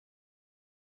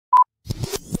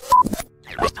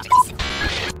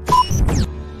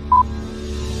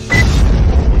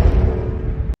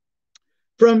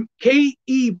From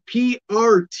KEPR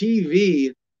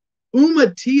TV,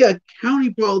 Umatilla County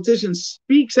politician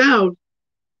speaks out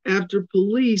after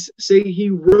police say he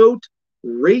wrote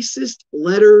racist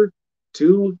letter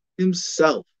to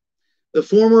himself. The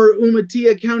former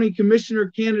Umatilla County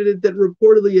commissioner candidate that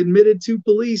reportedly admitted to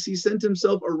police he sent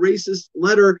himself a racist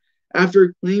letter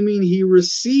after claiming he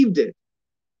received it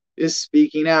is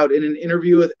speaking out. In an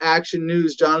interview with Action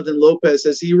News, Jonathan Lopez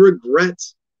says he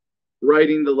regrets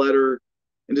writing the letter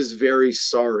and is very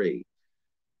sorry.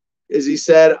 As he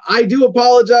said, I do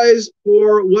apologize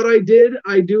for what I did.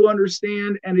 I do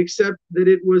understand and accept that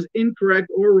it was incorrect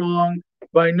or wrong.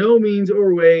 By no means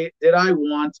or way did I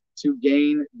want to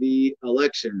gain the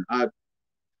election. Kind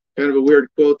of a weird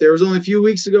quote there. It was only a few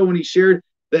weeks ago when he shared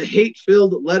the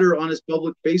hate-filled letter on his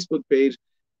public Facebook page,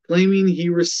 claiming he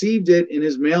received it in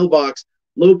his mailbox.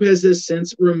 Lopez has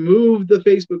since removed the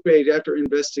Facebook page after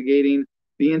investigating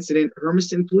the incident.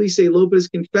 Hermiston police say Lopez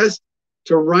confessed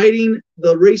to writing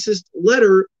the racist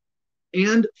letter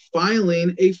and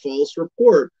filing a false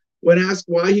report. When asked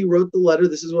why he wrote the letter,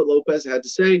 this is what Lopez had to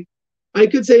say. I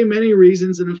could say many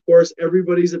reasons, and of course,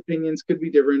 everybody's opinions could be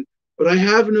different, but I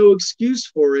have no excuse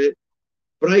for it.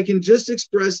 But I can just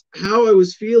express how I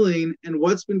was feeling and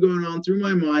what's been going on through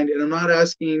my mind, and I'm not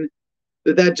asking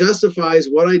that justifies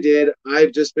what I did.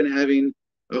 I've just been having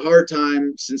a hard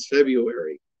time since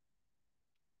February.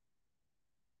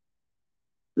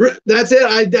 That's it.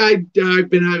 I've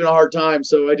been having a hard time.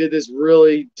 So I did this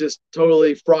really just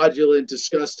totally fraudulent,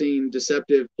 disgusting,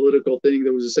 deceptive political thing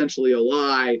that was essentially a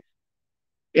lie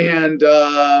and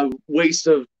waste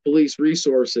of police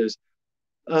resources.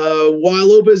 While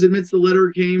Lopez admits the letter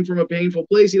came from a painful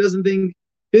place, he doesn't think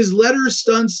his letter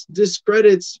stunts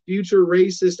discredits future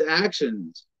racist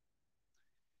actions.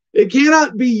 It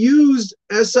cannot be used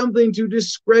as something to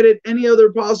discredit any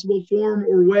other possible form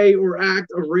or way or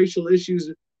act of racial issues.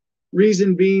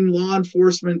 Reason being, law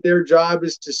enforcement, their job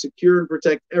is to secure and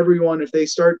protect everyone. If they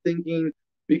start thinking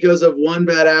because of one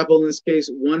bad apple, in this case,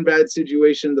 one bad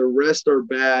situation, the rest are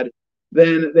bad,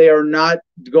 then they are not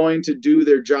going to do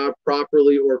their job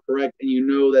properly or correct. And you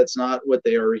know that's not what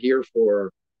they are here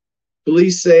for.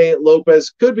 Police say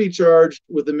Lopez could be charged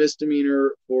with a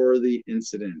misdemeanor for the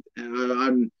incident.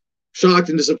 I'm shocked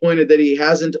and disappointed that he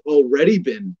hasn't already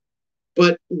been.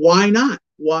 But why not?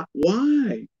 Why?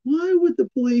 Why would the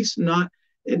police not?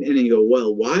 And you go,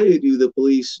 well, why do the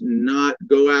police not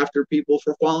go after people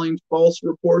for filing false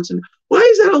reports? And why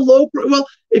is that a low? Well,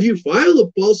 if you file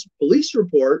a false police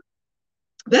report,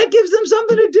 that gives them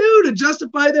something to do to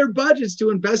justify their budgets,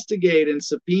 to investigate and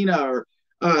subpoena, or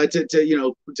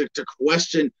to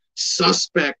question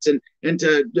suspects and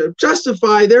to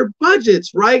justify their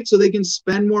budgets, right? So they can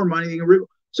spend more money.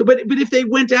 But if they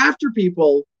went after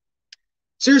people.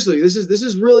 Seriously, this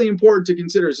is really important to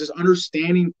consider. It's just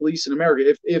understanding police in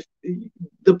America. If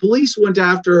the police went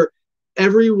after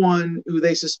everyone who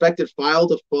they suspected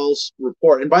filed a false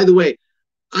report, and by the way,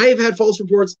 I have had false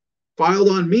reports filed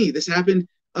on me. This happened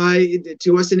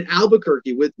to us in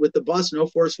Albuquerque with the bus No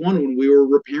Force One when we were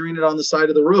repairing it on the side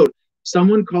of the road.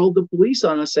 Someone called the police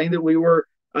on us saying that we were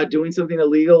doing something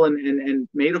illegal and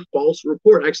made a false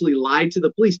report, actually lied to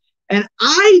the police. And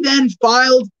I then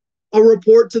filed a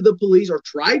report to the police, or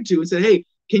tried to, and said, hey,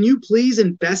 can you please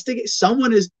investigate?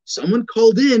 Someone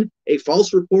called in a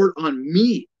false report on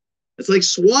me. It's like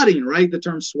swatting, right? The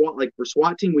term SWAT, like for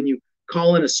SWAT team, when you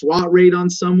call in a SWAT raid on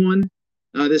someone.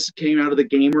 This came out of the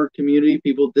gamer community,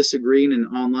 people disagreeing in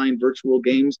online virtual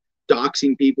games,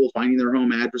 doxing people, finding their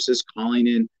home addresses, calling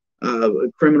in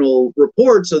criminal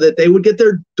reports so that they would get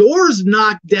their doors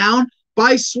knocked down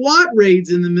by SWAT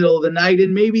raids in the middle of the night,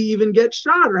 and maybe even get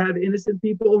shot or have innocent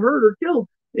people hurt or killed.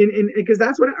 Because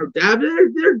that's what, or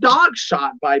their dogs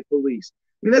shot by police.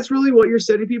 I mean, that's really what you're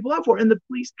setting people up for. And the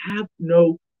police have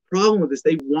no problem with this.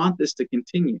 They want this to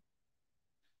continue.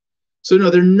 So no,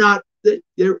 they're not.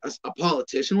 They're a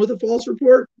politician with a false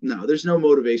report. No, there's no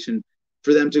motivation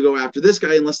for them to go after this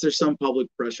guy unless there's some public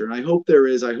pressure. And I hope there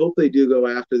is. I hope they do go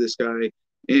after this guy,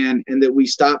 and that we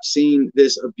stop seeing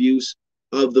this abuse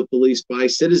of the police by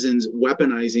citizens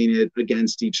weaponizing it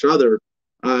against each other,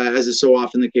 as is so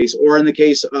often the case. Or in the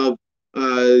case of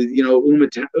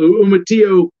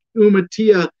Umatilla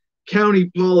County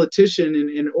politician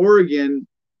in Oregon,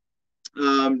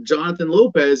 Jonathan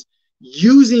Lopez,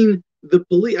 using the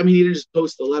police. I mean, he didn't just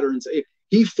post the letter and say,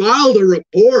 he filed a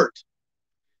report.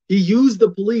 He used the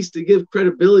police to give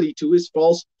credibility to his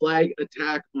false flag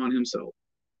attack on himself.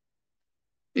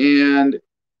 And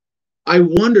I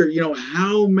wonder,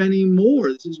 how many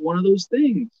more? This is one of those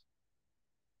things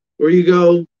where you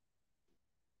go,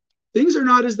 things are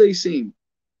not as they seem.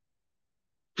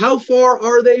 How far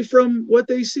are they from what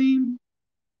they seem?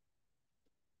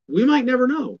 We might never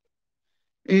know.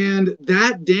 And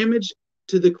that damage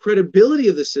to the credibility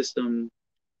of the system,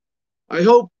 I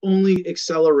hope, only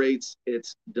accelerates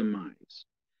its demise.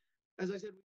 As I said,